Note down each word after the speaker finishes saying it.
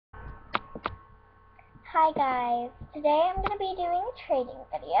Hi guys, today I'm going to be doing a trading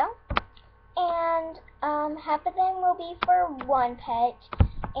video, and half of them will be for one pet,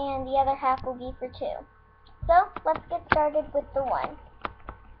 and the other half will be for two. So, let's get started with the one.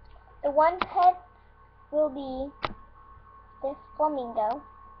 The one pet will be this flamingo,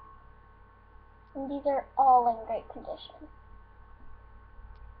 and these are all in great condition.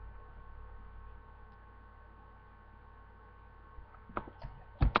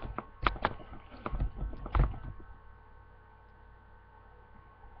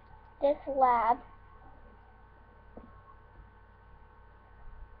 This lab,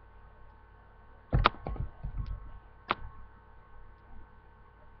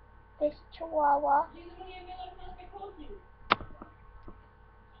 this chihuahua,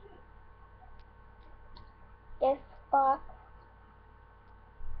 this fox,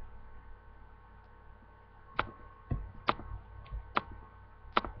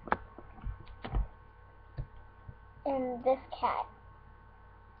 and this cat.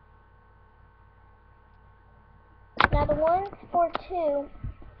 Now the ones for two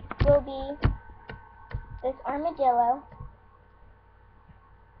will be this armadillo,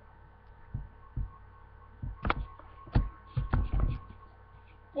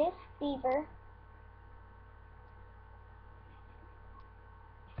 this beaver,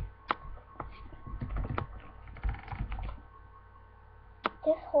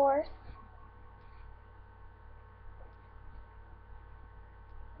 this horse,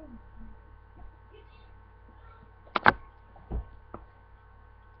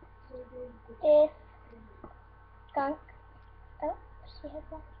 this skunk. Oh, she has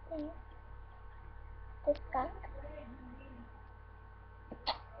that thing. This skunk.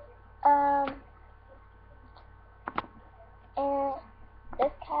 And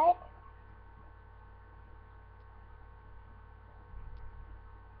this cat.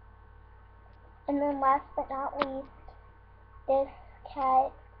 And then last but not least, this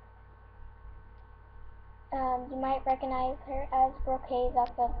cat. You might recognize her as Brocade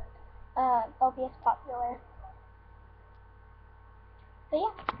off of LPS Popular. So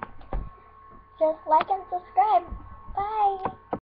yeah, just like and subscribe. Bye!